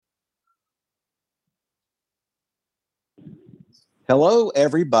Hello,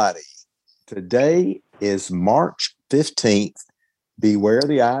 everybody. Today is March 15th. Beware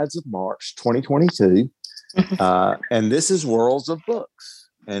the Ides of March 2022. And this is Worlds of Books.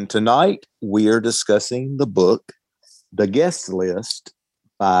 And tonight we are discussing the book, The Guest List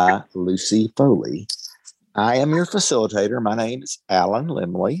by Lucy Foley. I am your facilitator. My name is Alan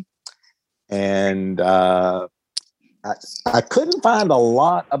Limley. And I couldn't find a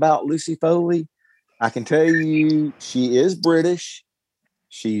lot about Lucy Foley. I can tell you she is British.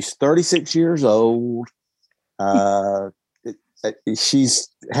 She's 36 years old. She's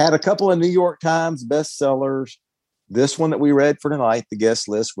had a couple of New York Times bestsellers. This one that we read for tonight, The Guest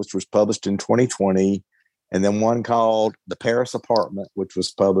List, which was published in 2020, and then one called The Paris Apartment, which was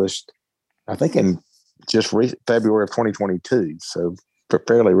published, I think, in just February of 2022, so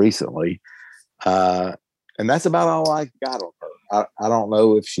fairly recently. And that's about all I got on her. I don't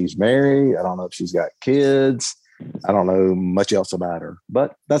know if she's married. I don't know if she's got kids. I don't know much else about her,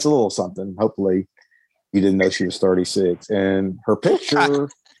 but that's a little something. Hopefully you didn't know she was 36. And her picture,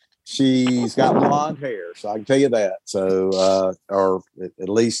 she's got blonde hair. So I can tell you that. So, or at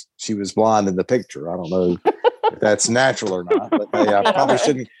least she was blonde in the picture. I don't know if that's natural or not, but hey, I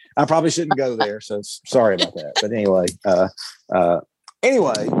probably shouldn't go there. So sorry about that. But anyway,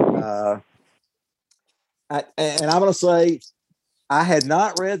 and I'm going to say, I had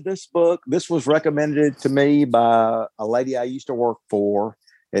not read this book. This was recommended to me by a lady I used to work for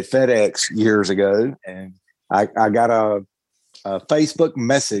at FedEx years ago. And I got a Facebook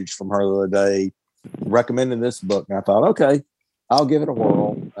message from her the other day recommending this book. And I thought, okay, I'll give it a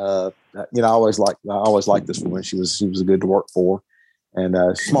whirl. I always liked this woman. She was good to work for and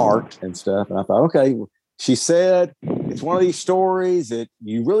smart and stuff. And I thought, okay, she said it's one of these stories that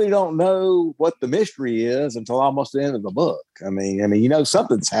you really don't know what the mystery is until almost the end of the book. I mean,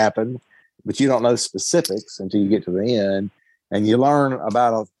 something's happened, but you don't know specifics until you get to the end, and you learn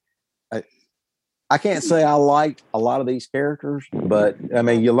about I can't say I liked a lot of these characters, but I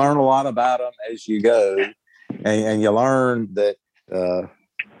mean, you learn a lot about them as you go, and you learn that,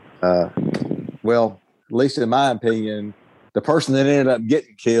 well, at least in my opinion, the person that ended up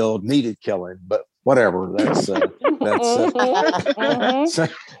getting killed needed killing, but whatever. But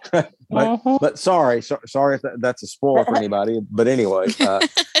sorry if that's a spoiler for anybody. But anyway,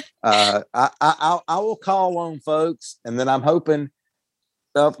 I will call on folks, and then I'm hoping.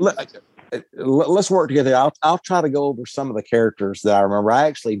 Let's work together. I'll try to go over some of the characters that I remember. I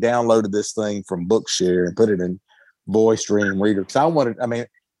actually downloaded this thing from Bookshare and put it in Voice Dream Reader because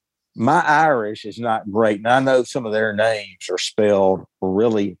my Irish is not great, and I know some of their names are spelled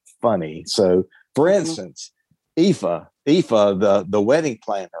really funny. So, for instance, Aoife, the wedding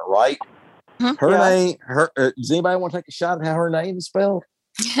planner, right? Her name. Does anybody want to take a shot at how her name is spelled?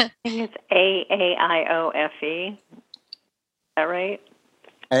 I think it's Aiofe. Is that right?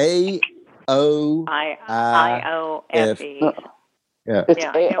 Aoife. Yeah, it's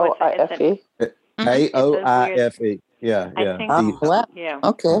Aoife. Aoife. Yeah. Yeah.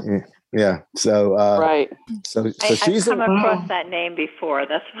 Okay. Yeah. So right. So I've she's come across that name before.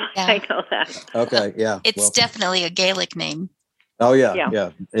 That's why I know that. Okay. Yeah. It's definitely a Gaelic name. Oh yeah,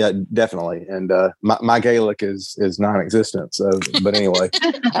 definitely. And my Gaelic is non-existent. So, but anyway,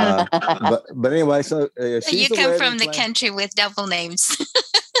 but anyway, so you come from the country with double names.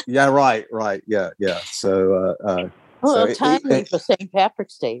 Yeah. Right. Yeah. So. Timely for St.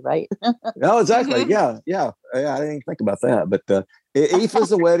 Patrick's Day, right? No, exactly. Yeah. I didn't even think about that. But Aoife's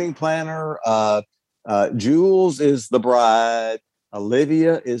the wedding planner. Jules is the bride.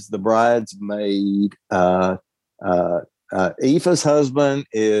 Olivia is the bridesmaid. Aoife's husband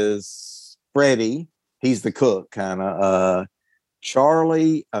is Freddie. He's the cook, kind of.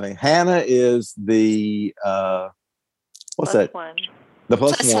 Hannah is the what's that? One. The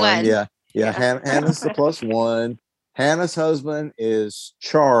plus one. Yeah. Hannah's the plus one. Hannah's husband is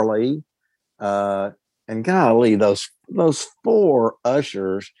Charlie. And golly, those four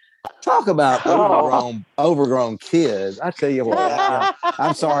ushers. Talk about overgrown kids. I tell you what,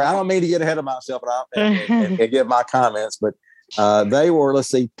 I'm sorry. I don't mean to get ahead of myself and give my comments, but they were, let's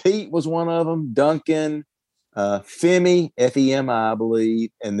see, Pete was one of them, Duncan, Femi, Femi, I believe,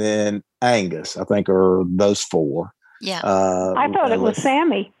 and then Angus, I think, are those four. Yeah. I thought it was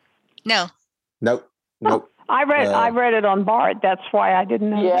Sammy. No. Nope. I read it on Bard. That's why I didn't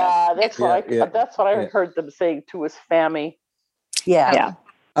know. Yeah, that's what I heard them saying too, was Fammy. Yeah.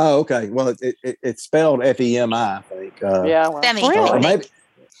 Oh, okay. Well, it's spelled Femi, I think. Femi.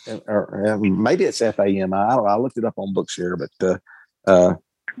 Maybe it's Fami. I don't know. I looked it up on Bookshare, but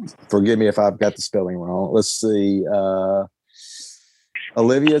forgive me if I've got the spelling wrong. Let's see.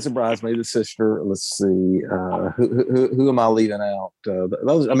 Olivia is a bridesmaid, the sister. Let's see. Who am I leaving out?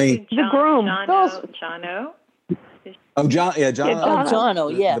 Those. I mean, the groom. Jono. Oh, John. Yeah, John.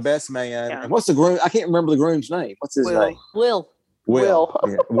 Jono. Yeah. The best man. Yeah. And what's the groom? I can't remember the groom's name. What's his name? Will. Yeah,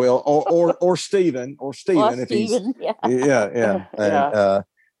 Will. Or Stephen. Or Stephen. If Stephen. Yeah.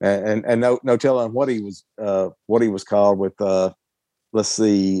 And no telling what he was called with. Let's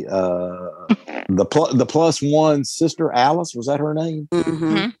see. The plus one sister, Alice, was that her name?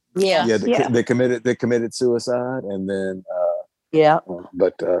 Mm-hmm. Yeah. Yeah. That committed suicide, and then.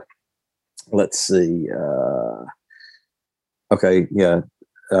 But let's see. Okay. Yeah.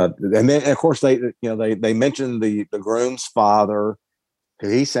 And then of course they mentioned the groom's father.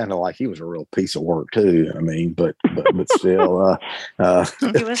 He sounded like he was a real piece of work too. I mean, but still, he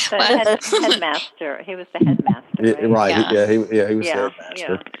was the headmaster. He was the headmaster, right? He was the headmaster.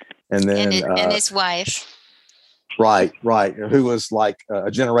 Yeah. And then and his wife, right, who was like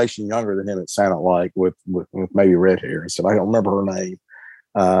a generation younger than him. It sounded like with maybe red hair. So I don't remember her name.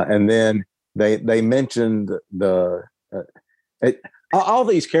 And then they mentioned all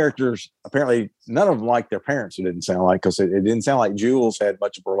these characters, apparently none of them liked their parents. It didn't sound like, because it didn't sound like Jules had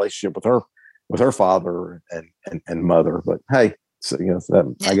much of a relationship with her father and mother. But hey, so,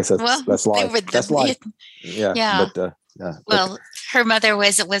 I guess that's life. That's life. Yeah. But, her mother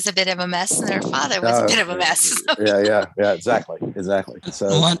was a bit of a mess, and her father was a bit of a mess. Yeah, exactly.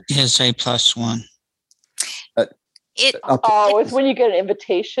 So what is a plus one? It's when you get an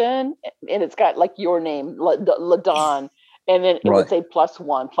invitation and it's got like your name, LaDon. And then it would say plus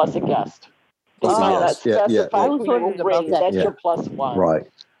one, plus a guest. That's your plus one.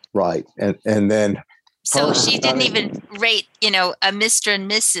 Right. And then so she didn't even rate, a Mr. and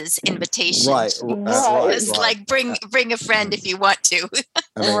Mrs. invitation. Right. It's like bring a friend if you want to.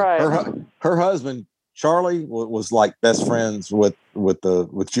 I mean, her husband Charlie was like best friends with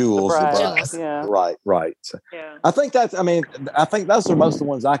Jules. The bride. Yeah. Right. So I think those are most of the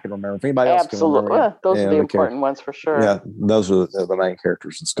ones I can remember. If anybody else can remember, those are the important ones for sure. Yeah, those are the main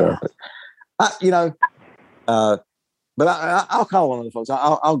characters and stuff. But I'll call one of the folks.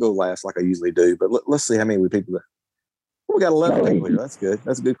 I'll go last like I usually do. But let's see how many people. We got 11 people here. That's good.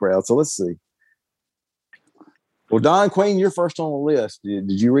 That's a good crowd. So let's see. Well, Don Queen, you're first on the list.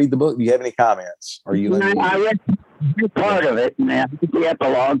 Did you read the book? Do you have any comments? Are you? I read part of it, man. The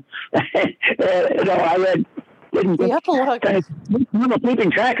epilogue. I read. The epilogue. I'm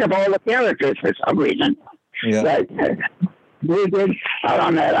keeping track of all the characters for some reason. Yeah. But we did out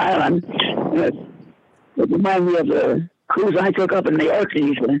on that island. It reminded me of the cruise I took up in the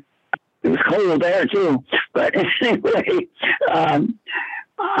Orkneys. It was cold there too. But anyway,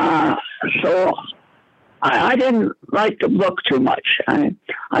 so. I didn't like the book too much. I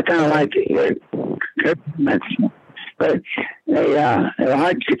kind of liked it, but they're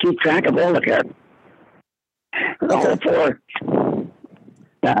hard to keep track of all the characters. Okay.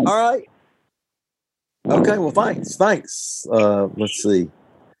 All right. Okay. Well, thanks. Let's see.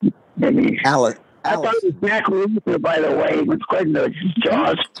 Alice. I thought it was Jack Reacher, by the way. It was quite in the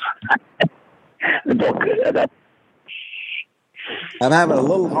Jaws. The book. I'm having a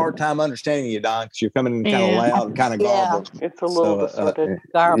little hard time understanding you, Don, because you're coming in kind of loud and kind of garbled. It's a little distorted.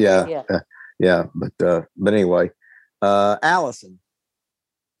 Yeah. But anyway, Allison.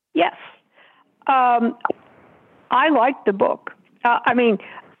 Yes. I liked the book.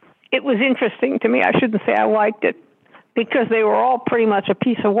 It was interesting to me. I shouldn't say I liked it, because they were all pretty much a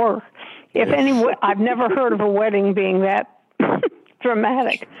piece of work. I've never heard of a wedding being that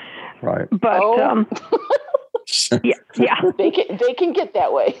dramatic. Right. But yeah. They can get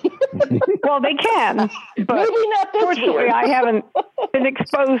that way. Well, they can, but maybe not this fortunately, year. I haven't been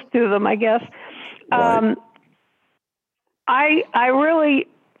exposed to them, I guess. Right. I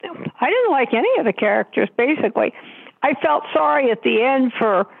didn't like any of the characters. Basically, I felt sorry at the end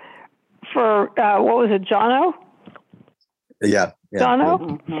for what was it, Jono? Yeah.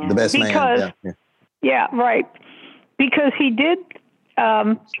 Jono, Mm-hmm. the best man. Yeah, right. Because he did.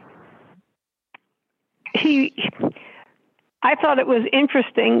 I thought it was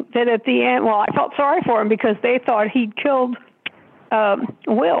interesting that at the end, I felt sorry for him because they thought he'd killed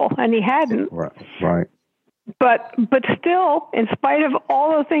Will, and he hadn't. Right. But still, in spite of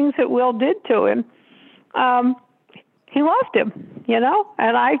all the things that Will did to him, he loved him, and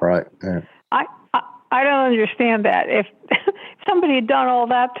I don't understand that. If somebody had done all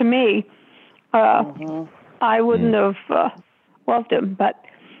that to me, I wouldn't have loved him. But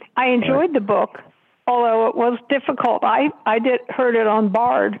I enjoyed the book. Although it was difficult, I heard it on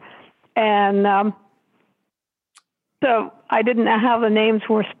Bard, and so I didn't know how the names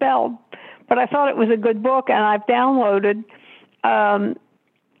were spelled. But I thought it was a good book, and I've downloaded the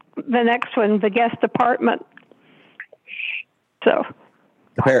next one, the guest apartment. So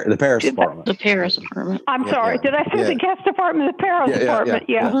the Paris apartment. The Paris apartment. I'm sorry. Did I say the guest apartment? The Paris apartment.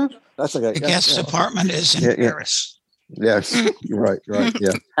 Yeah. Mm-hmm. That's okay. The guest apartment is in Paris. Yes. You're right. Yeah.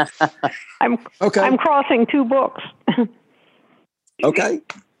 I'm crossing two books. Okay.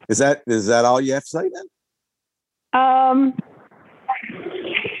 Is that all you have to say then? I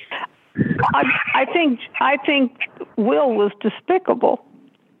think Will was despicable.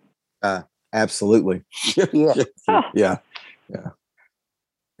 Absolutely. Yeah.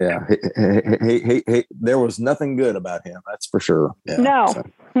 He there was nothing good about him. That's for sure. Yeah.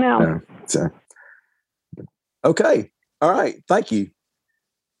 No. So, okay. All right. Thank you.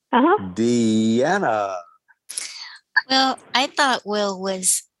 Deanna. Well, I thought Will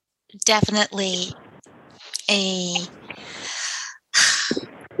was definitely a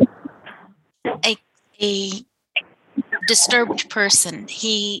disturbed person.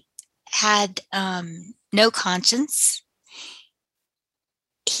 He had no conscience.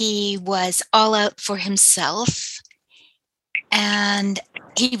 He was all out for himself, and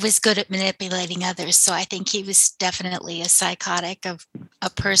he was good at manipulating others. So I think he was definitely a psychotic of a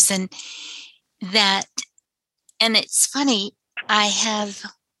person that, and it's funny, I have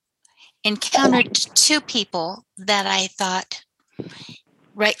encountered two people that I thought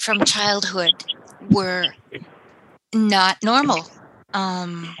right from childhood were not normal.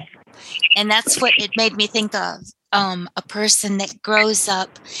 And that's what it made me think of, a person that grows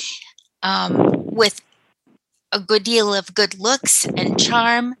up with a good deal of good looks and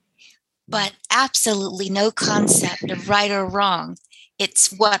charm, but absolutely no concept of right or wrong.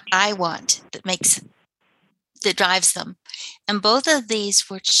 It's what I want that drives them. And both of these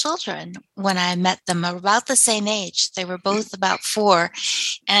were children when I met them, about the same age. They were both about 4,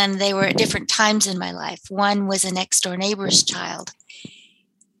 and they were at different times in my life. One was a next door neighbor's child.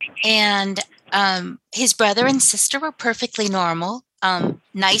 And his brother and sister were perfectly normal,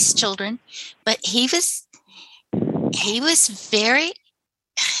 nice children, but he was very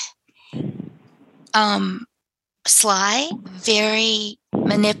sly, very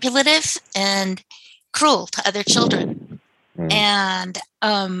manipulative, and cruel to other children. And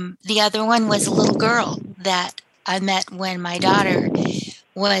the other one was a little girl that I met when my daughter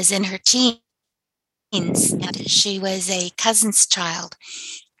was in her teens, and she was a cousin's child.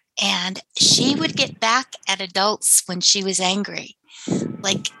 And she would get back at adults when she was angry.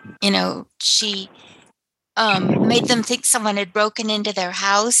 Like, she made them think someone had broken into their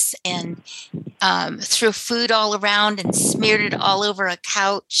house and threw food all around and smeared it all over a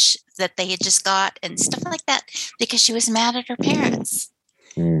couch that they had just got and stuff like that because she was mad at her parents.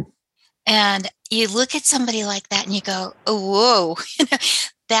 And you look at somebody like that and you go, oh, whoa,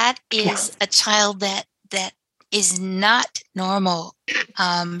 that is a child that is not normal,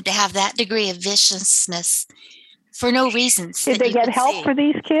 to have that degree of viciousness for no reasons. Did they get help for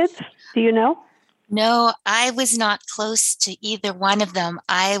these kids? Do you know? No, I was not close to either one of them.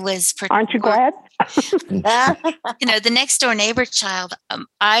 I was. Aren't you glad? The next door neighbor child,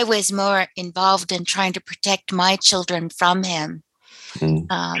 I was more involved in trying to protect my children from him.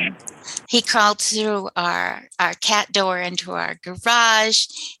 He crawled through our cat door into our garage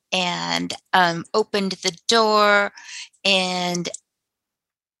and opened the door and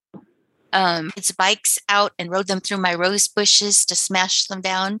his bikes out and rode them through my rose bushes to smash them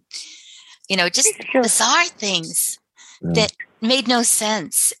down. Just bizarre things that made no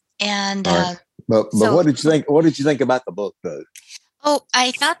sense. And but what did you think? What did you think about the book, though? Oh,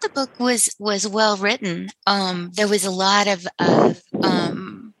 I thought the book was well written. There was a lot of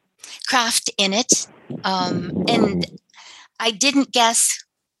craft in it, and I didn't guess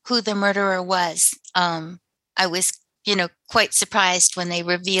who the murderer was. I was, quite surprised when they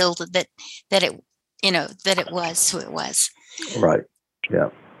revealed that it was who it was. Right. Yeah.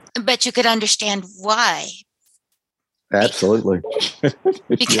 But you could understand why. Absolutely.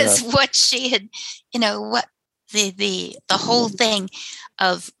 Because what she had, what the whole thing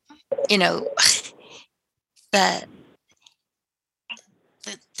of,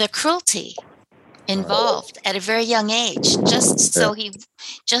 the cruelty involved at a very young age, just so he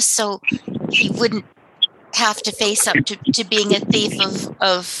wouldn't have to face up to being a thief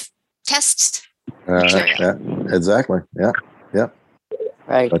of test material. Yeah, exactly. Yeah.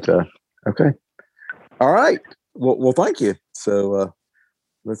 Right. But, okay. All right. Well, thank you. So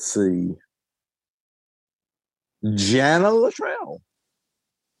let's see. Jana Luttrell.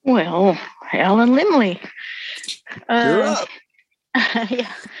 Well, Alan Limley. You're up.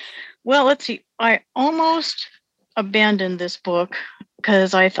 Yeah. Well, let's see. I almost abandoned this book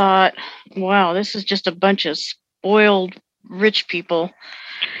because I thought, wow, this is just a bunch of spoiled rich people,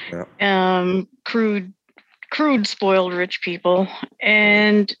 crude, spoiled rich people.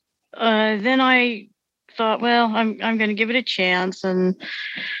 And then I thought, well, I'm going to give it a chance. And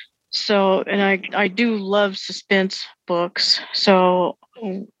so, and I do love suspense books. So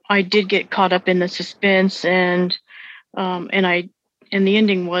I did get caught up in the suspense, and the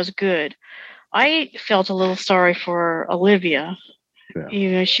ending was good. I felt a little sorry for Olivia. Yeah.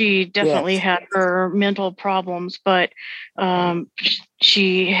 You know, she definitely had her mental problems, but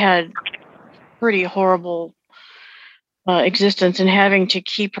she had pretty horrible existence, and having to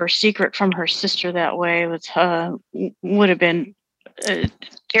keep her secret from her sister that way would have been a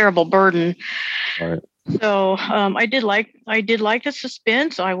terrible burden. Right. So I did like the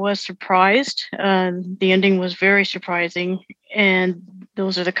suspense. I was surprised. The ending was very surprising, and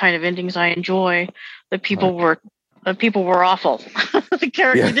those are the kind of endings I enjoy. The people were awful. The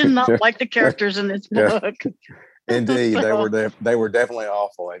character did not like the characters in this book. Indeed, So, they were definitely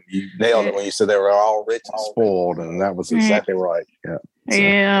awful, and you nailed it when you said they were all rich and spoiled, and that was exactly right.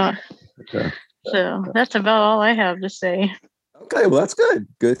 Yeah. So that's about all I have to say. Okay, well, that's good.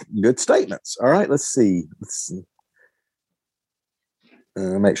 Good statements. All right, let's see.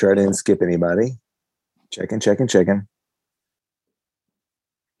 Make sure I didn't skip anybody. Checking.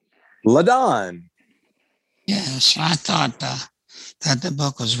 LaDon. Yes, I thought that the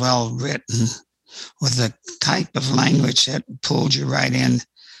book was well written, with the type of language that pulled you right in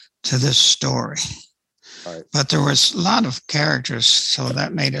to this story. Right. But there was a lot of characters, so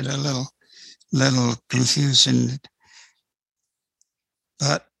that made it a little confusing.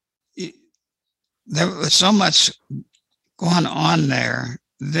 But there was so much going on there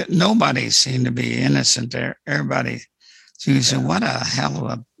that nobody seemed to be innocent there. Everybody seemed to say, what a hell of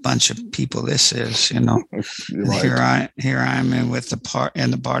a bunch of people this is, you know. Right. Here I am in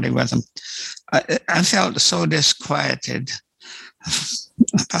the party with them. I felt so disquieted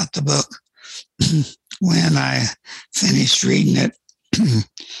about the book when I finished reading it.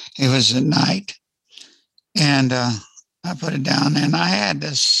 It was at night, and I put it down, and I had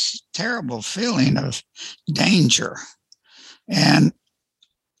this terrible feeling of danger, and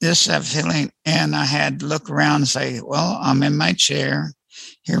that feeling, and I had to look around and say, well, I'm in my chair.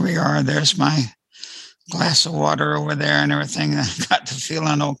 Here we are. There's my glass of water over there and everything. I got to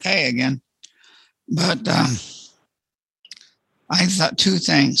feeling okay again. But I thought two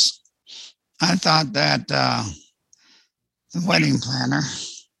things. I thought that the wedding planner,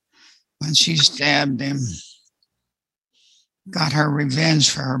 when she stabbed him, got her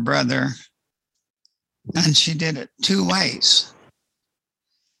revenge for her brother, and she did it two ways.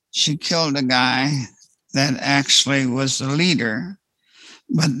 She killed a guy that actually was the leader,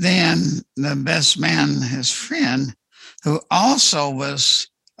 but then the best man, his friend, who also was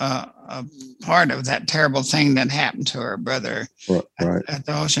a part of that terrible thing that happened to her brother at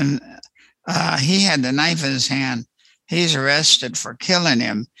the ocean, he had the knife in his hand. He's arrested for killing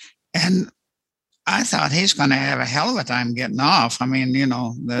him, and I thought he's going to have a hell of a time getting off. I mean, you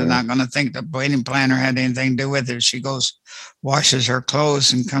know, they're not going to think the wedding planner had anything to do with it. She goes, washes her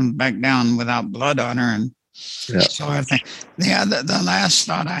clothes, and comes back down without blood on her. And so I think the last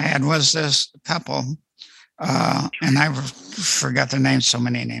thought I had was this couple, and I forgot their names, so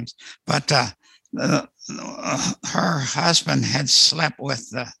many names, but her husband had slept with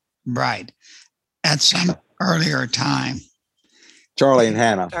the bride at some earlier time. Charlie and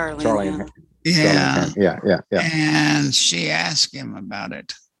Hannah. Charlie and Hannah. Yeah. And she asked him about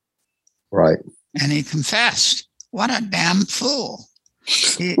it. Right. And he confessed. What a damn fool.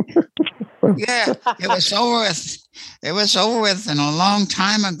 It was over with. It was over with and a long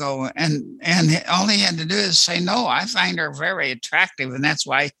time ago. And all he had to do is say, no, I find her very attractive. And that's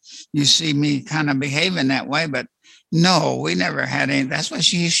why you see me kind of behaving that way. But no, we never had any. That's why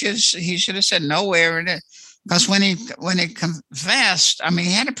he should have said no, because when he confessed, I mean,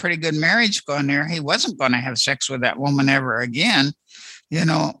 he had a pretty good marriage going there. He wasn't going to have sex with that woman ever again, you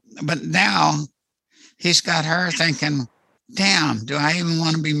know. But now he's got her thinking, damn, do I even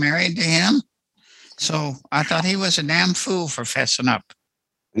want to be married to him? So I thought he was a damn fool for fessing up.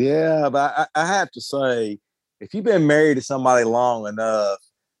 Yeah, but I have to say, if you've been married to somebody long enough,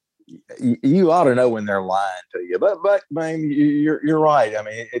 you ought to know when they're lying to you. But man, you're right. I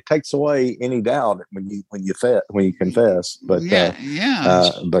mean, it takes away any doubt when you confess. But he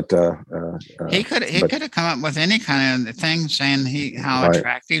could have come up with any kind of thing saying how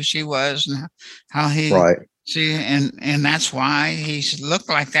attractive she was and how he see, and that's why he looked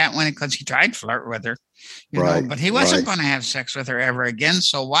like that because he tried to flirt with her, you know. But he wasn't going to have sex with her ever again.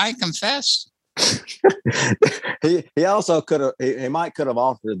 So why confess? he also could have. He might could have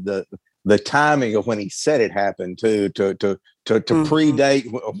offered the the timing of when he said it happened too, to predate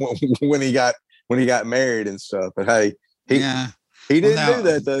when he got married and stuff. But hey, he didn't do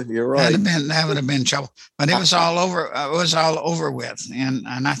that though. You're right. That would have been trouble. But it was all over. It was all over with, and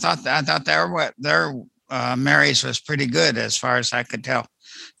I thought their marriage was pretty good as far as I could tell,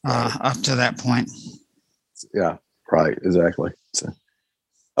 up to that point. Yeah. Right. Exactly. So,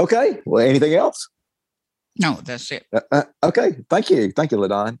 okay. Well, anything else? No, that's it. Okay. Thank you,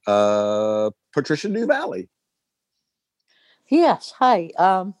 LaDon. Patricia New Valley. Yes. Hi.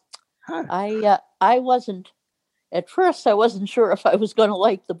 Hi. I wasn't. At first, I wasn't sure if I was going to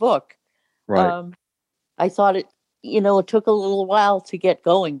like the book. Right. I thought it took a little while to get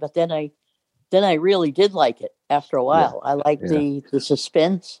going, but then I really did like it after a while. I liked the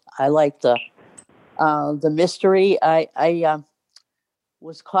suspense. I liked the mystery. I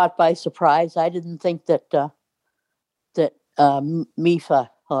was caught by surprise. I didn't think that Mifa,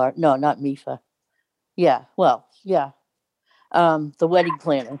 or no, not Mifa. Yeah. Well, yeah. The wedding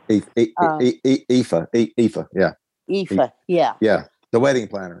planner. Aoife. Yeah. Aoife. Yeah. Yeah. The wedding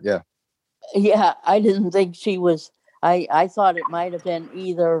planner. Yeah. Yeah. I didn't think she was. I thought it might have been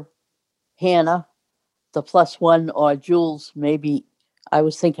either Hannah, the +1, or Jules. Maybe I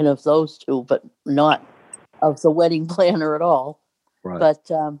was thinking of those two, but not of the wedding planner at all. Right. But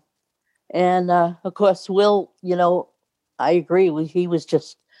and of course, Will. I agree. He was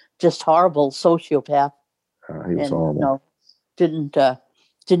just horrible sociopath. He was horrible.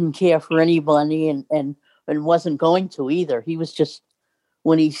 Didn't care for anybody and wasn't going to either. He was just,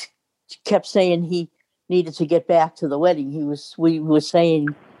 when he kept saying he needed to get back to the wedding, we were saying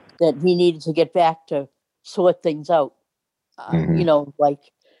that he needed to get back to sort things out.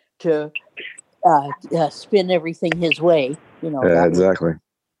 Like to spin everything his way. Yeah, exactly.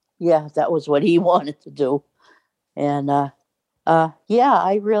 That was what he wanted to do. And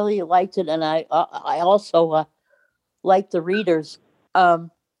I really liked it, and I also liked the readers. It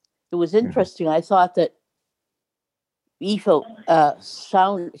was interesting. I thought that Aoife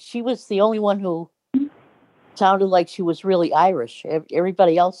she was the only one who sounded like she was really Irish.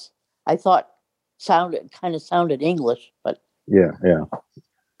 Everybody else, I thought, sounded English, but yeah.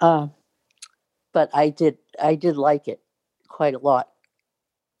 But I did like it quite a lot.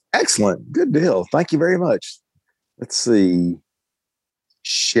 Excellent. Good deal. Thank you very much. Let's see.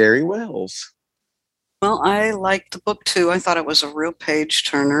 Sherry Wells. Well, I liked the book too. I thought it was a real page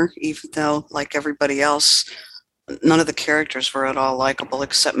turner, even though, like everybody else, none of the characters were at all likable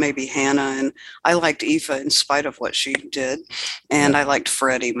except maybe Hannah. And I liked Aoife in spite of what she did. And I liked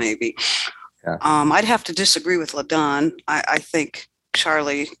Freddie maybe. Yeah. I'd have to disagree with LaDon. I think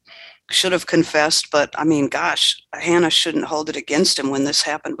Charlie should have confessed, but I mean, gosh, Hannah shouldn't hold it against him when this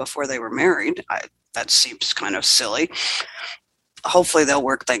happened before they were married. That seems kind of silly. Hopefully they'll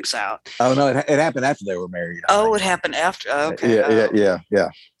work things out. Oh no, it happened after they were married. It happened after. Okay. Yeah.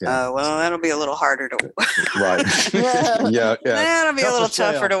 Well, that'll be a little harder to. Right. yeah. That'll be a little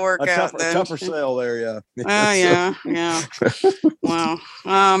tougher to work out. Then. Tougher sale there. Yeah. Yeah. Well,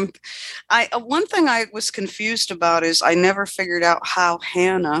 one thing I was confused about is I never figured out how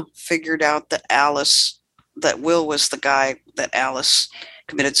Hannah figured out that Will was the guy that Alice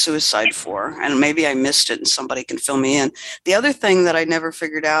committed suicide for, and maybe I missed it and somebody can fill me in. The other thing that I never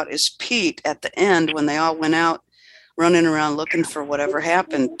figured out is Pete at the end, when they all went out running around looking for whatever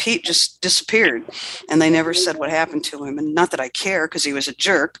happened, Pete just disappeared and they never said what happened to him. And not that I care because he was a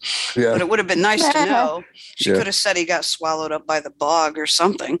jerk, but it would have been nice to know. She could have said he got swallowed up by the bog or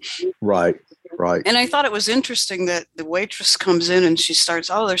something. Right. And I thought it was interesting that the waitress comes in and she starts,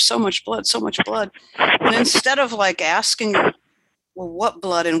 there's so much blood. And instead of like asking her, well, what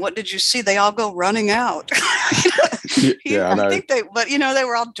blood and what did you see? They all go running out. I think they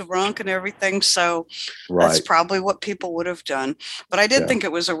were all drunk and everything. So that's probably what people would have done. But I did think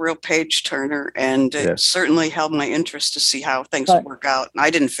it was a real page turner, and it certainly held my interest to see how things would work out. And I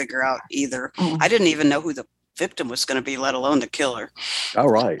didn't figure out either. I didn't even know who the victim was going to be, let alone the killer. Oh,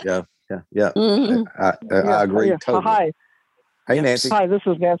 right. Yeah. Mm-hmm. I agree totally. Hi. Hey, Nancy. Hi, this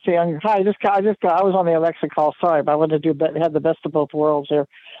is Nancy. Hi, I was on the Alexa call. Sorry, but I wanted to had the best of both worlds here.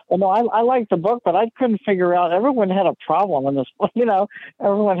 But no, I liked the book, but I couldn't figure out. Everyone had a problem in this.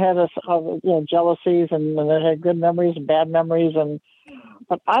 Everyone had jealousies, and they had good memories and bad memories,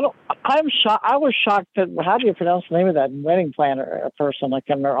 but I'm shocked. I was shocked that, how do you pronounce the name of that wedding planner person? I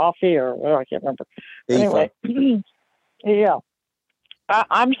can't remember, Offie or whatever. I can't remember. Anyway, yeah,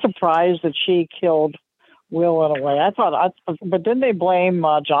 I'm surprised that she killed Will in a way. But didn't they blame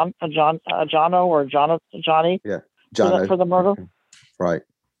Johnny? Yeah, Johnny for the murder. Right.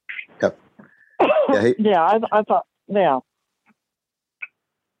 Yep. Yeah. I thought. Yeah.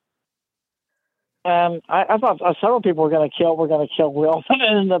 I thought several people were going to kill Will, but it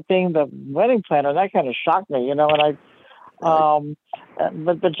ended up being the wedding planner. That kind of shocked me, and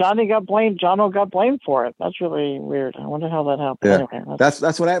but Johnno got blamed for it. That's really weird. I wonder how that happened. Yeah. Anyway,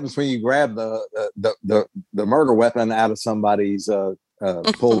 that's what happens when you grab the murder weapon out of somebody's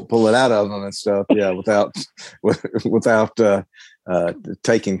pull it out of them and stuff. Yeah, without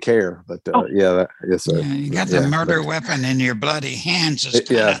taking care. But you got the murder weapon in your bloody hands.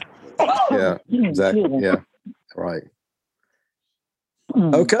 Yeah, exactly. Yeah, right.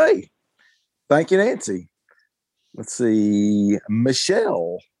 Okay. Thank you, Nancy. Let's see,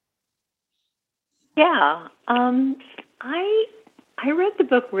 Michelle. Yeah, I read the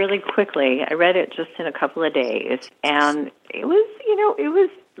book really quickly. I read it just in a couple of days, and it was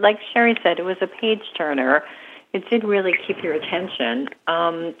like Sherry said, it was a page turner. It did really keep your attention,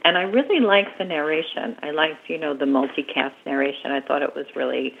 and I really liked the narration. I liked, the multicast narration. I thought it was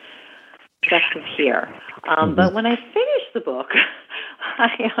really effective here. But when I finished the book,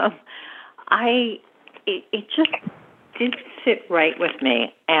 it just didn't sit right with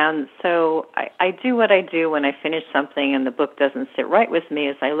me. And so I do what I do when I finish something and the book doesn't sit right with me,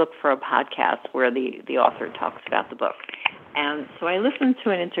 is I look for a podcast where the author talks about the book. And so I listened to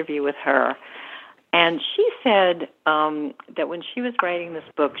an interview with her, and she said that when she was writing this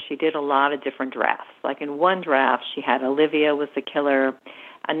book, she did a lot of different drafts. Like in one draft, she had Olivia was the killer.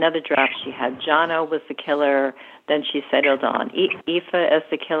 Another draft, she had Johnno was the killer. Then she settled on Aoife as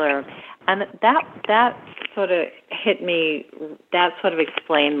the killer. And that sort of hit me. That sort of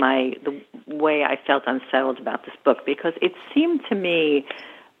explained the way I felt unsettled about this book, because it seemed to me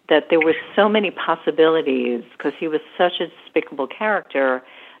that there were so many possibilities, because he was such a despicable character,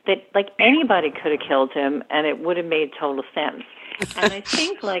 that like anybody could have killed him and it would have made total sense. And I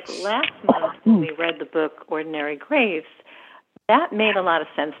think like last month when we read the book Ordinary Grace, that made a lot of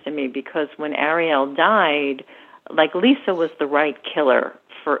sense to me, because when Ariel died, like Lisa was the right killer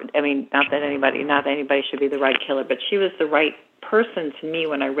not that anybody should be the right killer, but she was the right person to me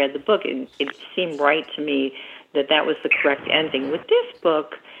when I read the book. It seemed right to me that was the correct ending. With this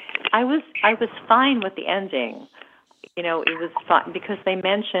book, I was fine with the ending. It was fine because they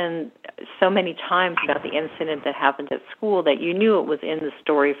mentioned so many times about the incident that happened at school that you knew it was in the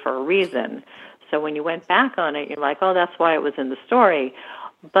story for a reason. So when you went back on it, you're like, oh, that's why it was in the story.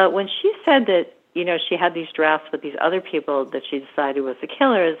 But when she said that, she had these drafts with these other people that she decided was the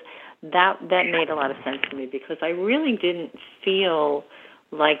killers, that made a lot of sense to me, because I really didn't feel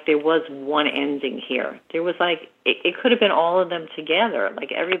like there was one ending here. There was like, it could have been all of them together.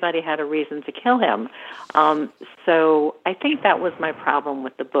 Like everybody had a reason to kill him. So I think that was my problem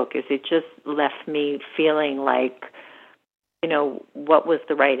with the book, is it just left me feeling like, what was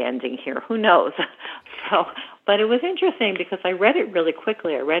the right ending here? Who knows? But it was interesting because I read it really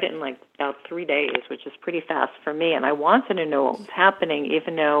quickly. I read it in like about 3 days, which is pretty fast for me. And I wanted to know what was happening,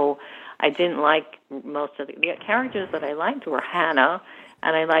 even though I didn't like most of the characters that I liked were Hannah,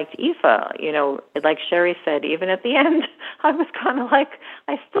 and I liked Aoife. Like Sherry said, even at the end, I was kind of like,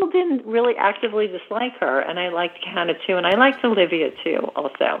 I still didn't really actively dislike her, and I liked Hannah too, and I liked Olivia too.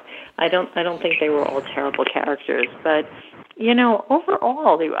 Also, I don't think they were all terrible characters, but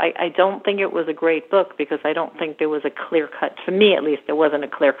overall, I don't think it was a great book, because I don't think there was a clear-cut, for me at least, there wasn't a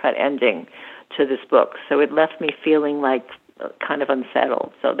clear-cut ending to this book. So it left me feeling like kind of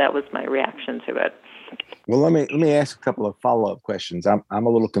unsettled. So that was my reaction to it. Well, let me ask a couple of follow-up questions. I'm a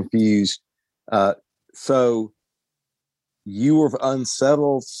little confused. So you were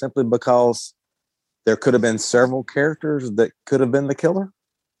unsettled simply because there could have been several characters that could have been the killer?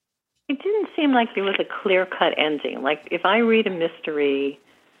 It didn't seem like there was a clear-cut ending. Like if I read a mystery,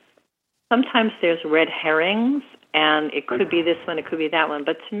 sometimes there's red herrings, and it could be this one, it could be that one.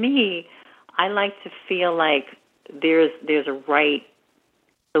 But to me, I like to feel like there's a right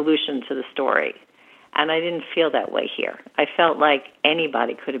solution to the story. And I didn't feel that way here. I felt like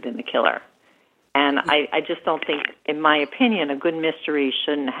anybody could have been the killer. And I just don't think, in my opinion, a good mystery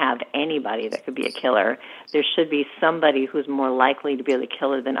shouldn't have anybody that could be a killer. There should be somebody who's more likely to be the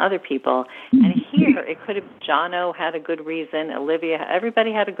killer than other people. And here, it could have, Johnno had a good reason, Olivia,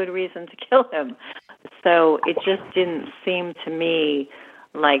 everybody had a good reason to kill him. So it just didn't seem to me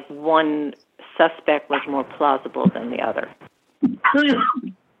like one suspect was more plausible than the other.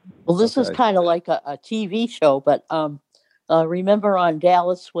 Well, this is kind of like a TV show, but remember on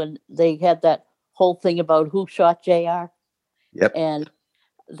Dallas when they had that whole thing about who shot JR? Yep. And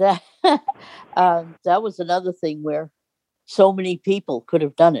that that was another thing where so many people could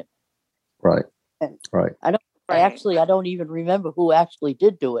have done it. Right. And right. I don't I don't even remember who actually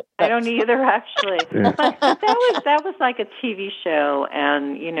did do it. I don't either, actually. But that was like a TV show,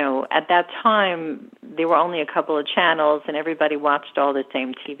 and at that time there were only a couple of channels, and everybody watched all the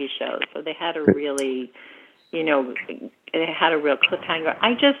same TV shows. So they had a really, it had a real cliffhanger.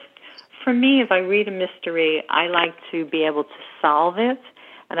 For me, if I read a mystery, I like to be able to solve it,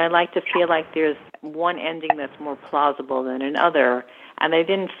 and I like to feel like there's one ending that's more plausible than another. And I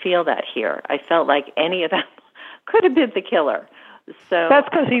didn't feel that here. I felt like any of them could have been the killer. So that's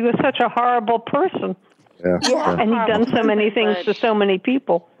because he was such a horrible person. Yeah. And he'd done so many things to so many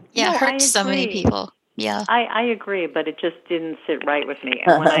people. Yeah, hurt so many people. Yeah. I agree, but it just didn't sit right with me.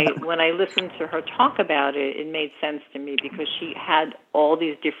 And when I listened to her talk about it, it made sense to me because she had all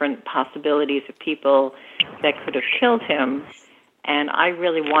these different possibilities of people that could have killed him. And I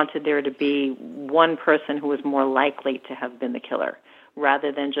really wanted there to be one person who was more likely to have been the killer,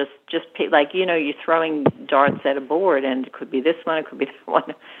 rather than just like, you're throwing darts at a board and it could be this one, it could be that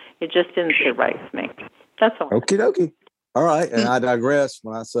one. It just didn't sit right with me. That's all. Okie dokie. All right. And I digress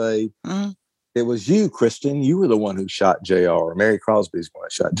when I say it was you, Kristen. You were the one who shot JR. Mary Crosby's the one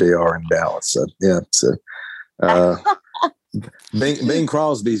that shot JR in Dallas. So, yeah. So, Bing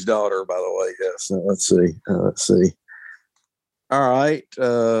Crosby's daughter, by the way. Yes. Let's see. All right.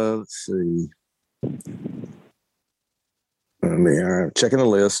 Let's see. I'm checking the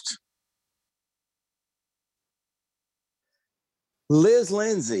list. Liz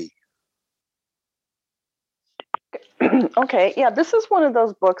Lindsay. Okay, yeah, this is one of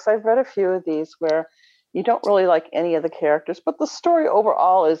those books. I've read a few of these where you don't really like any of the characters, but the story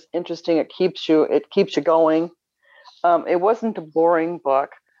overall is interesting. It keeps you going. It wasn't a boring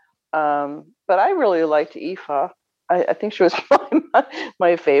book, but I really liked Aoife. I think she was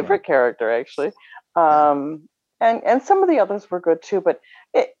my favorite character, actually. And some of the others were good too, but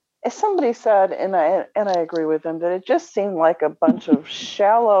as somebody said, and I agree with them, that it just seemed like a bunch of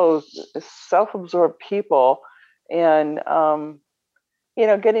shallow, self-absorbed people, and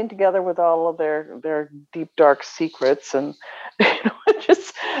getting together with all of their deep, dark secrets, and it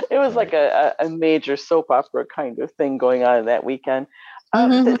was like a major soap opera kind of thing going on that weekend.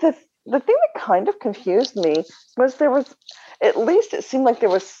 The thing that kind of confused me was it seemed like there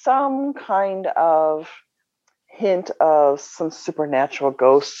was some kind of hint of some supernatural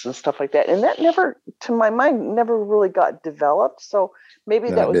ghosts and stuff like that, and that never, to my mind, never really got developed. So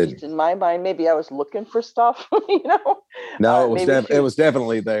maybe that was just in my mind. Maybe I was looking for stuff, No, it was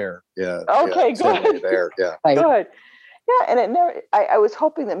definitely there. Yeah. Okay, good. There. Yeah. Good. Yeah, and it never. I was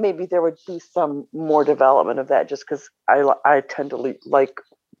hoping that maybe there would be some more development of that, just because I tend to like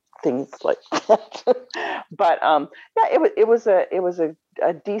things like that. But it was a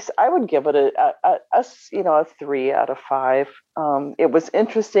decent. I would give it a 3 out of 5. It was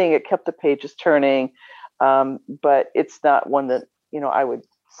interesting. It kept the pages turning, but it's not one that I would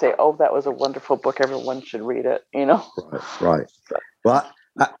say, oh, that was a wonderful book, everyone should read it. Right. Well,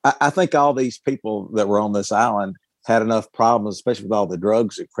 I think all these people that were on this island had enough problems, especially with all the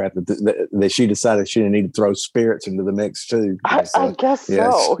drugs and crap, that she decided she didn't need to throw spirits into the mix too. I guess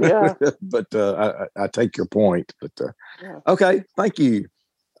so. Yeah. But I take your point. But okay, thank you,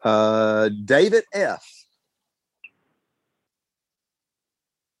 David F.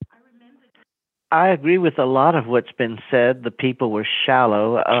 I agree with a lot of what's been said. The people were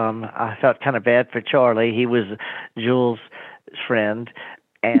shallow. I felt kind of bad for Charlie. He was Jules' friend.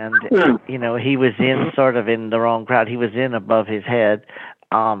 And, he was sort of in the wrong crowd. He was in above his head.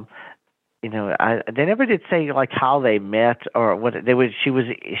 They never did say like how they met or what they was. She was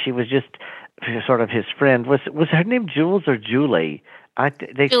just sort of his friend. Was her name Jules or Julie?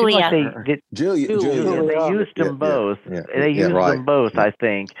 They seemed like they did. Julia. They used them both. Yeah. They used them both, I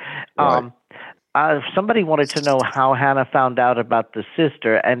think. Right. Somebody wanted to know how Hannah found out about the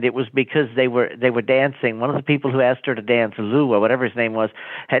sister, and it was because they were dancing. One of the people who asked her to dance, Lou or whatever his name was,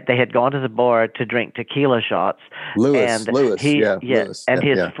 they had gone to the bar to drink tequila shots. Lewis, Lewis, and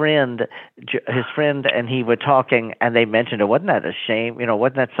his friend and he were talking, and they mentioned, wasn't that a shame?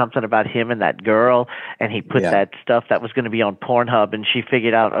 Wasn't that something about him and that girl? And he put that stuff that was going to be on Pornhub, and she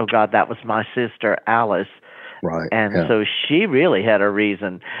figured out, oh God, that was my sister Alice. Right. And so she really had a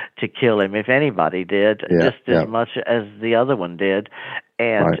reason to kill him, if anybody did, just as much as the other one did.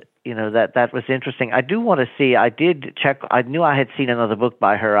 And, that was interesting. I do want to see, I did check, I knew I had seen another book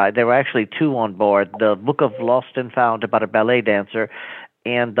by her. There were actually 2 on board. The Book of Lost and Found about a ballet dancer,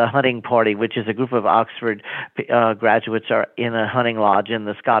 and The Hunting Party, which is a group of Oxford graduates are in a hunting lodge in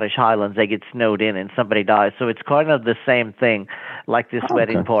the Scottish Highlands. They get snowed in and somebody dies. So it's kind of the same thing like this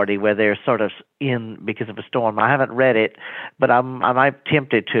wedding party where they're sort of in because of a storm. I haven't read it, but I might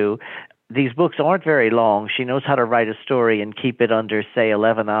tempted to. these books aren't very long. She knows how to write a story and keep it under, say,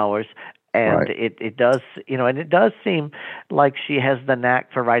 11 hours. And it does, and it does seem like she has the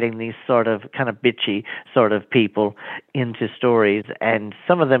knack for writing these sort of kind of bitchy sort of people into stories. And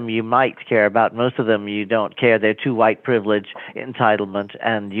some of them you might care about. Most of them you don't care. They're too white privilege, entitlement.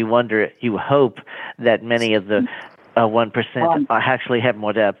 And you hope that many of the 1% actually have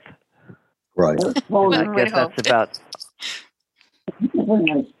more depth. Right. I guess that's about,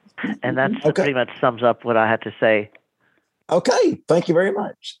 and that's pretty much sums up what I had to say. Okay, thank you very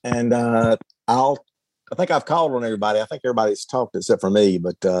much. And I think I've called on everybody. I think everybody's talked except for me,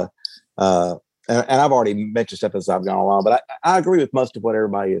 but and I've already mentioned stuff as I've gone along. But I agree with most of what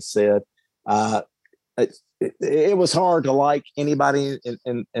everybody has said. It was hard to like anybody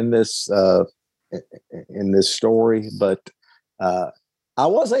in this story, but I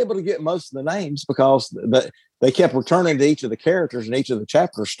was able to get most of the names because they kept returning to each of the characters, and each of the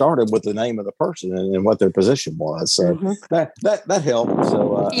chapters started with the name of the person and what their position was. So that helped.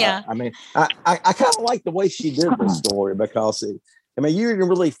 So I kind of like the way she did the story because you didn't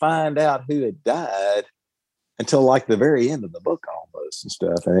really find out who had died until like the very end of the book almost and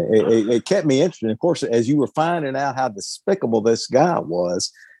stuff. And it kept me interested. Of course, as you were finding out how despicable this guy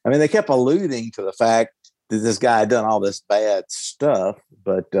was, they kept alluding to the fact that this guy had done all this bad stuff.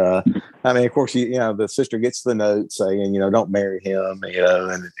 But, of course, the sister gets the note saying, don't marry him,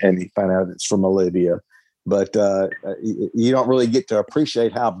 and you find out it's from Olivia. But you don't really get to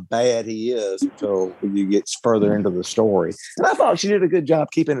appreciate how bad he is until you get further into the story. And I thought she did a good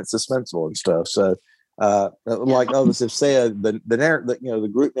job keeping it suspenseful and stuff. So, like others have said, the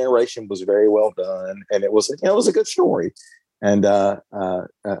group narration was very well done, and it was a good story. And I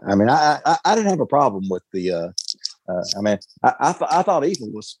didn't have a problem with the. I thought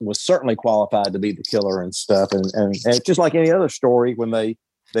Ethan was certainly qualified to be the killer and stuff, and just like any other story, when they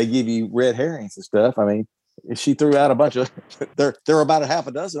give you red herrings and stuff. She threw out a bunch of. There were about a half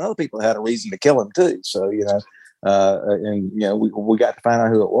a dozen other people that had a reason to kill him too. So we got to find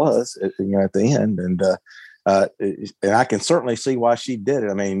out who it was at the end, and I can certainly see why she did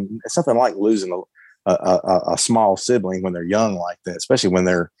it. It's something like losing a small sibling when they're young like that, especially when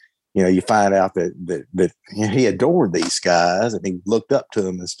they're, you find out that he adored these guys and he looked up to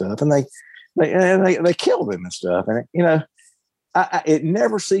them and stuff, and they killed him and stuff. And it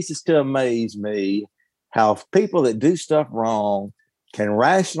never ceases to amaze me how people that do stuff wrong can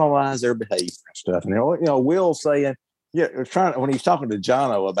rationalize their behavior and stuff. And Will saying, when he's talking to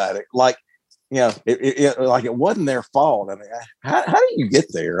Jono about it, like, it wasn't their fault. How do you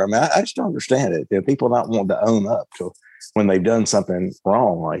get there? I just don't understand it. People not wanting to own up to when they've done something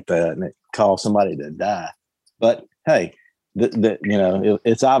wrong like that and it caused somebody to die. But hey,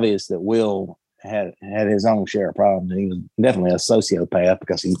 it's obvious that Will had his own share of problems. He was definitely a sociopath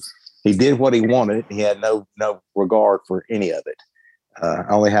because he did what he wanted. He had no regard for any of it,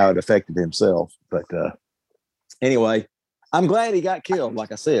 only how it affected himself. But anyway, I'm glad he got killed.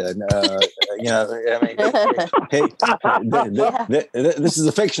 Like I said, this is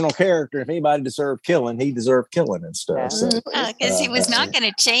a fictional character. If anybody deserved killing, he deserved killing and stuff. Because he was not going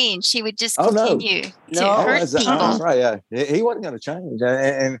to change. He would just continue to hurt people. That's right. Yeah, he wasn't going to change.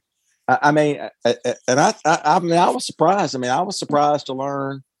 And I was surprised. I was surprised to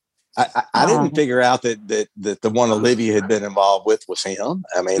learn. I didn't figure out that the one Olivia had been involved with was him.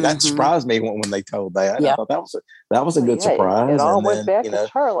 That surprised me when they told that. Yeah. I thought that was a good surprise. It all went back to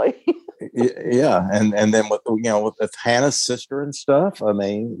Charlie. Yeah, and then with Hannah's sister and stuff. I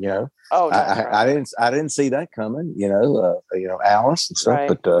didn't see that coming. Alice and stuff.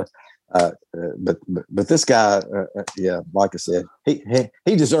 Right. But this guy, like I said, he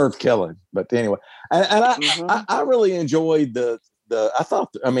deserved killing. But anyway, and I really enjoyed the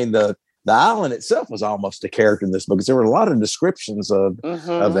island itself was almost a character in this book because there were a lot of descriptions of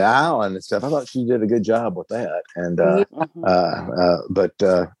the island and stuff. I thought she did a good job with that. And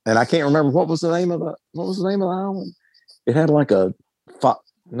and I can't remember what was the name of the island. It had like a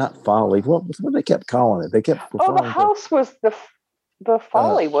not Folly. What they kept calling it? They kept the house was the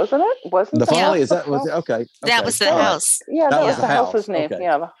Folly, wasn't it? Wasn't the Folly? Is that was it? Okay. That was the house. Yeah, that was the house's name. Okay.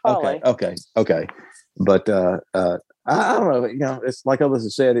 Yeah, the Folly. Okay. But I don't know. It's like others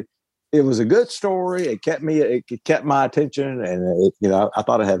have said. It was a good story. It kept my attention, and I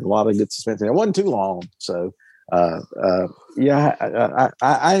thought it had a lot of good suspense. And it wasn't too long, so I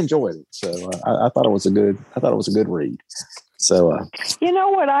enjoyed it. So I thought it was a good read. So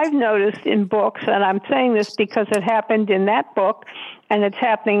what I've noticed in books, and I'm saying this because it happened in that book, and it's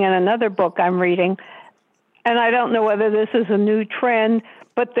happening in another book I'm reading, and I don't know whether this is a new trend,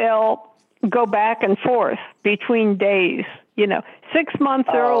 but they'll go back and forth between days. 6 months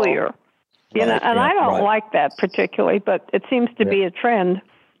earlier, You know, and I don't like that particularly, but it seems to be a trend.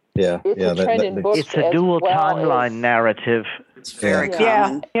 Yeah, it's a trend in books. It's a dual timeline narrative. It's very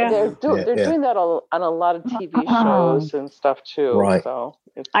common. They're doing that on a lot of TV shows and stuff too. Right. So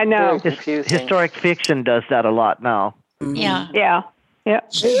it's I know. very confusing. Historic fiction does that a lot now. Yeah. Yeah. Yeah.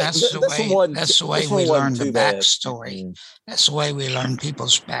 That's the way we learn the backstory. That's the way we learn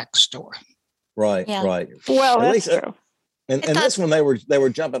people's backstory. Right. Right. Well, that's true. And this one they were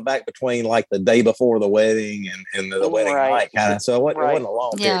jumping back between like the day before the wedding and the wedding night kind of. So it wasn't a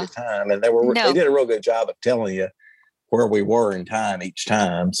long period of time, and they did a real good job of telling you where we were in time each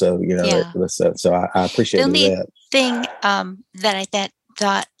time. So so I appreciated that. The only thing that I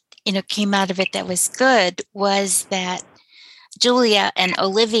thought came out of it that was good was that Julia and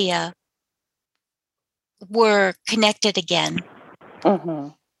Olivia were connected again. Mm-hmm.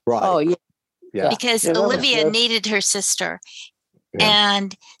 Right. Oh yeah. Yeah. Because Olivia needed her sister,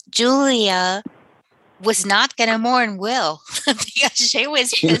 and Julia was not going to mourn Will because she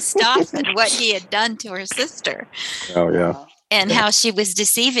was pissed off at what he had done to her sister. Oh yeah. And how she was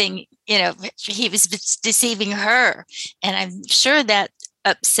deceiving, he was deceiving her. And I'm sure that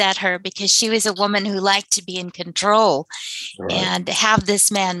upset her because she was a woman who liked to be in control, and to have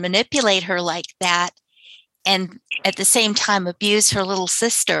this man manipulate her like that and at the same time abuse her little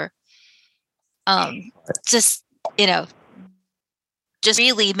sister. Just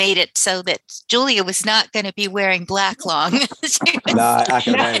really made it so that Julia was not going to be wearing black long. No, I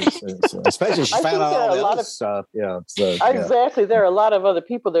can imagine. Especially she found out all the other stuff. Yeah, exactly. There are a lot of other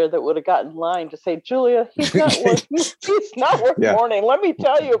people there that would have gotten in line to say, Julia, he's not worth mourning. Let me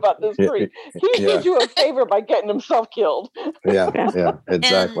tell you about this grief. He did you a favor by getting himself killed. Yeah,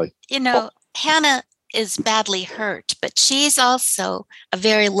 exactly. And, Hannah is badly hurt, but she's also a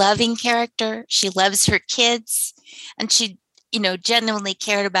very loving character. She loves her kids, and she, genuinely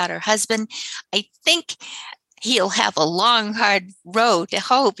cared about her husband. I think he'll have a long, hard road to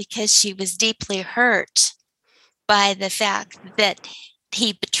hoe because she was deeply hurt by the fact that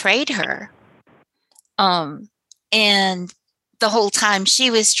he betrayed her. And the whole time she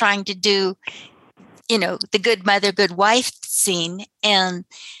was trying to do, the good mother, good wife scene. And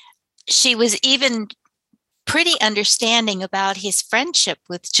she was even pretty understanding about his friendship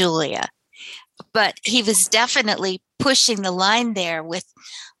with Julia, but he was definitely pushing the line there with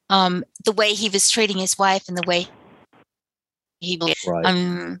the way he was treating his wife and the way he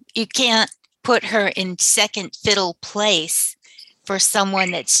you can't put her in second fiddle place for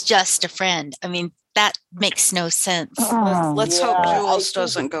someone that's just a friend. I mean, that makes no sense. Let's hope Jules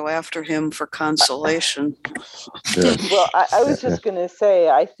doesn't go after him for consolation. Well, I was just going to say,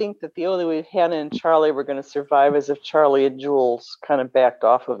 I think that the only way Hannah and Charlie were going to survive is if Charlie and Jules kind of backed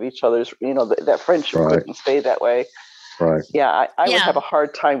off of each other's, that friendship couldn't stay that way. Right. Yeah, I would have a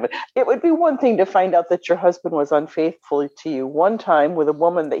hard time with it. It would be one thing to find out that your husband was unfaithful to you one time with a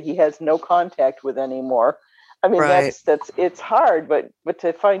woman that he has no contact with anymore. I mean, that's it's hard, but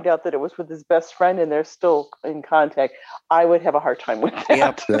to find out that it was with his best friend and they're still in contact, I would have a hard time with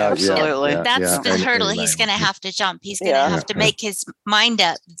that. Yep, absolutely. That's the hurdle he's going to have to jump. He's going to have to make his mind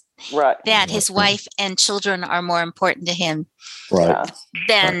up that his wife and children are more important to him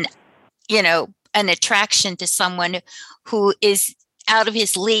than, an attraction to someone who is out of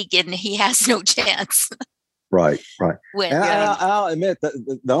his league and he has no chance. Right. And I'll admit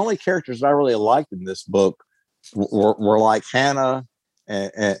that the only characters I really liked in this book were like Hannah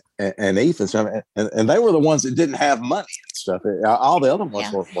and Ethan, and they were the ones that didn't have money and stuff. All the other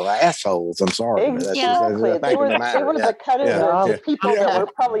ones were assholes. I'm sorry. Exactly. They were the kind of people that were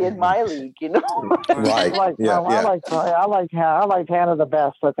probably in my league, Right. I like Hannah the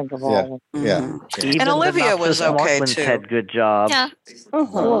best, I think, of all. Yeah. And Olivia was okay too. Had good job. Yeah.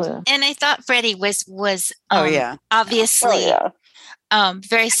 And I thought Freddie was obviously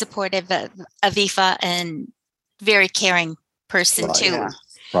very supportive of Avifa and very caring person too.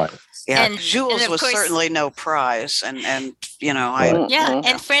 Right. Yeah. And Jules was certainly no prize. And and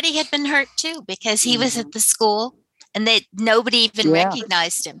Freddie had been hurt too because he was at the school and nobody even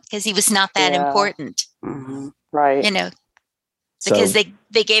recognized him because he was not that important. Mm-hmm. Right. Because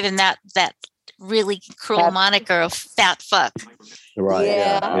they gave him that really cruel moniker of fat fuck. Right.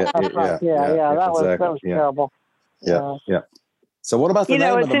 That was terrible. Yeah. So what about the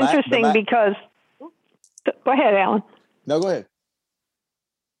name it's of the interesting because go ahead, Alan. No, go ahead.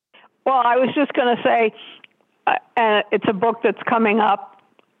 Well, I was just going to say, it's a book that's coming up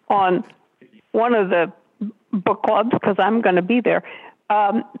on one of the book clubs because I'm going to be there,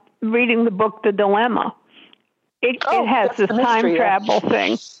 reading the book, The Dilemma. It has this time travel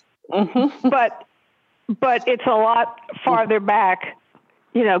thing, but it's a lot farther back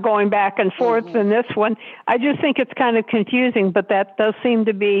going back and forth in this one. I just think it's kind of confusing, but that does seem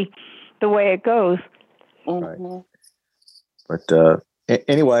to be the way it goes. Right. But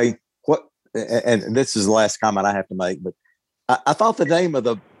anyway, and this is the last comment I have to make, but I thought the name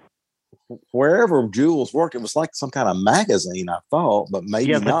of wherever Jules worked, it was like some kind of magazine, I thought, but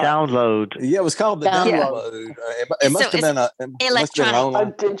maybe not. The Download. Yeah, it was called the Download. It must have been a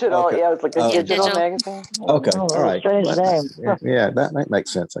digital. Okay. Yeah, it was like a digital magazine. Okay, all right. Yeah, that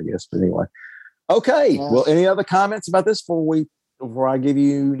makes sense, I guess. But anyway, okay. Yeah. Well, any other comments about this before I give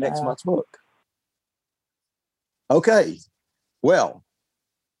you next month's book? Okay. Well,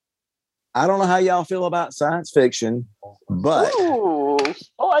 I don't know how y'all feel about science fiction, but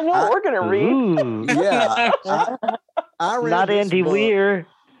I know what we're going to read. Yeah, I read not Andy book. Weir.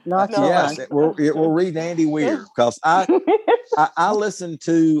 Yes, we'll read Andy Weir because I listen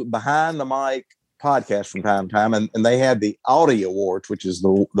to Behind the Mic podcast from time to time, and they had the Audio Awards, which is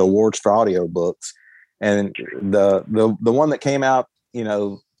the awards for audio books, and the one that came out,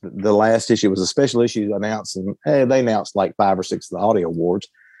 the last issue was a special issue announcing. They announced like 5 or 6 of the audio awards.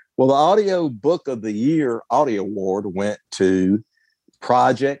 Well, the Audio Book of the Year Audio Award went to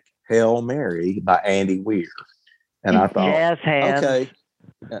Project Hail Mary by Andy Weir. And I thought, okay,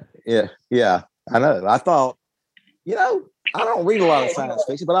 yeah, I know. I thought, I don't read a lot of science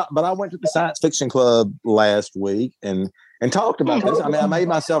fiction, but I went to the Science Fiction Club last week and talked about this. I mean, I made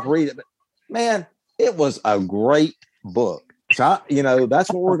myself read it, but man, it was a great book. So, that's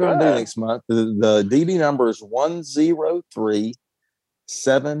what we're going to do next month. The DB number is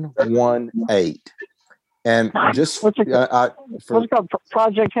 103718. And just what's it called?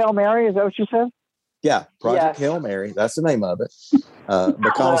 Project Hail Mary? Is that what you said? Yeah, Project Hail Mary. That's the name of it.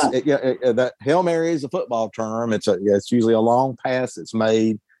 Because that Hail Mary is a football term. It's usually a long pass that's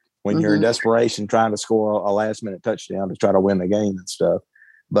made when you're in desperation trying to score a last minute touchdown to try to win the game and stuff.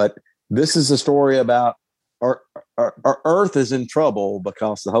 But this is a story about our Earth is in trouble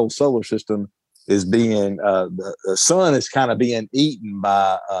because the whole solar system is being the sun is kind of being eaten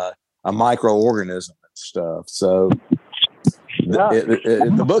by a microorganism and stuff. So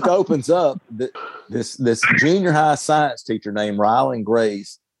the book opens up this junior high science teacher named Ryland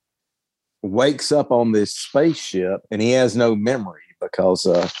Grace wakes up on this spaceship and he has no memory because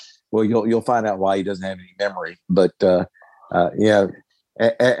you'll find out why he doesn't have any memory. But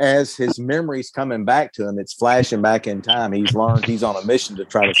as his memory's coming back to him, it's flashing back in time. He's learned he's on a mission to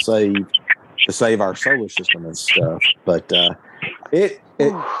try to save our solar system and stuff. But it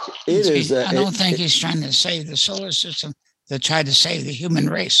is. I don't think he's trying to save the solar system. They tried to save the human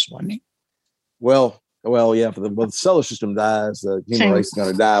race, wasn't he? Well, yeah. If the solar system dies, the human race is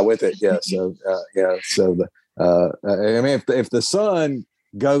going to die with it. Yeah. So, I mean, if the sun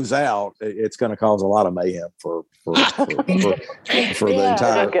goes out, it's going to cause a lot of mayhem for the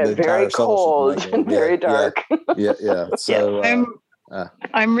entire. It'll get very cold and very dark. Yeah. So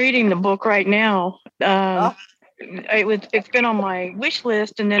I'm reading the book right now. It's been on my wish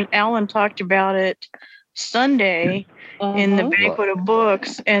list, and then Alan talked about it Sunday in the banquet of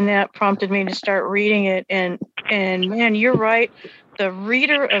books, and that prompted me to start reading it. And man, you're right. The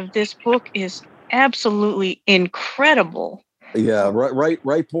reader of this book is absolutely incredible. Yeah,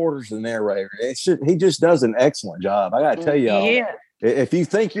 Ray Porter's the narrator. He just does an excellent job. I got to tell y'all. Yeah. If you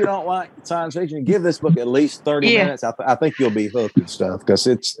think you don't like science fiction, give this book at least 30 minutes. I think you'll be hooked and stuff because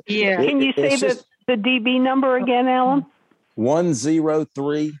it's. Yeah. Can you say the DB number again, Alan?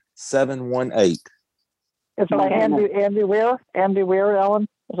 103718. It's by Andy Weir. Andy Weir, Alan.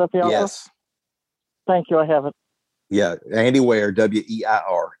 Is that the author? Yes. Thank you. I have it. Yeah, Andy Weir, Weir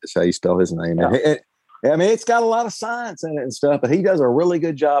is how you spell his name. Yeah. I mean, it's got a lot of science in it and stuff, but he does a really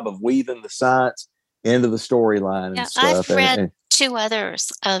good job of weaving the science into the storyline and stuff. I've read 2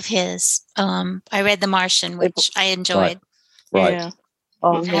 others of his. I read The Martian, which I enjoyed. Right. Yeah.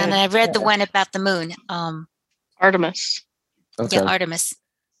 And I read the one about the moon. Artemis. Okay. Yeah, Artemis.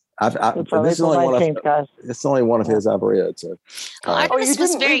 This is only one of his I've read. So. Artemis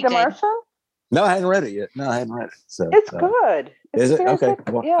was very good. Martian? No, I hadn't read it yet. So it's good. Is it? Okay.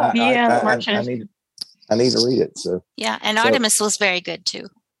 Well, yeah. I need to read it. So yeah, and Artemis was very good too.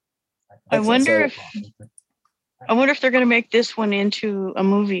 I wonder if they're going to make this one into a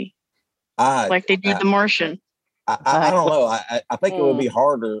movie, like they did The Martian. I don't know. I think it would be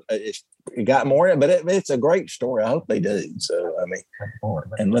harder if it got more in it, but it's a great story. I hope they do. So I mean,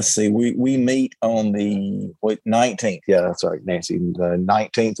 and let's see, we meet on the 19th. Yeah, that's right, Nancy. The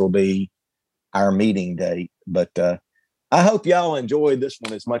 19th will be our meeting date. But I hope y'all enjoyed this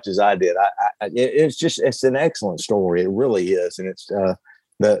one as much as I did. It's an excellent story. It really is, and it's the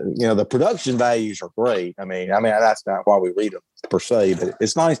production values are great. I mean that's not why we read them. per se, but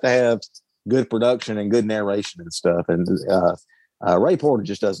it's nice to have good production and good narration and stuff. And Ray Porter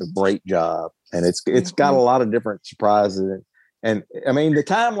just does a great job, and it's got a lot of different surprises. And I mean, the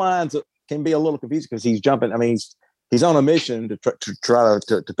timelines can be a little confusing because he's jumping. I mean, he's on a mission to try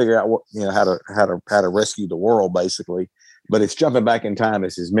to figure out what, how to rescue the world, basically. But it's jumping back in time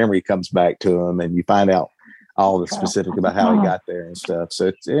as his memory comes back to him, and you find out all the specific about how he got there and stuff.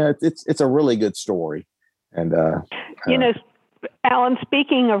 So it's a really good story. And Alan,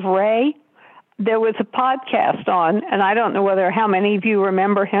 speaking of Ray, there was a podcast on, and I don't know how many of you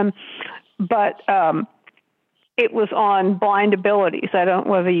remember him, but it was on blind abilities. I don't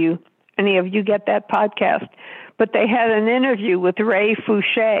know whether any of you get that podcast, but they had an interview with Ray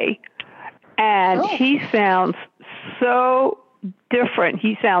Fouché, and he sounds so different.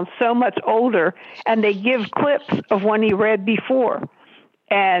 He sounds so much older, and they give clips of when he read before,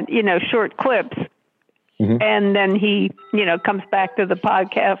 and short clips. And then he, comes back to the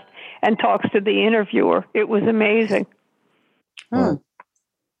podcast and talks to the interviewer. It was amazing.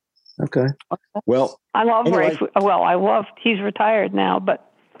 Okay. Well, I love Ray. Well, he's retired now, but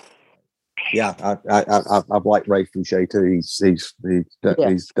yeah, I've liked Ray Fouché too.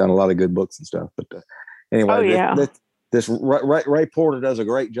 He's done a lot of good books and stuff. But anyway, this Ray Porter does a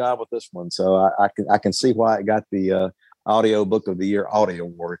great job with this one. So I can see why it got the Audio Book of the Year Audio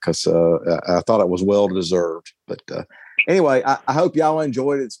Award, because I thought it was well deserved. But anyway, I hope y'all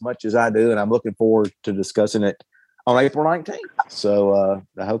enjoyed it as much as I do, and I'm looking forward to discussing it on April 19th. So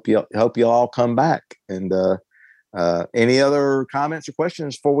I hope you all come back. And any other comments or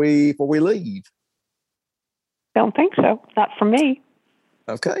questions before we leave? Don't think so. Not for me.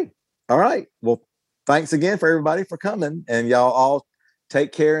 Okay. All right. Well, thanks again for everybody for coming, and y'all all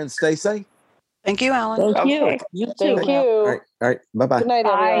take care and stay safe. Thank you, Alan. Thank you. You too. Thank you. All right. Bye-bye. Good night,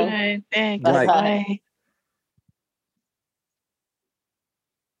 everyone. Bye. Good night. Bye.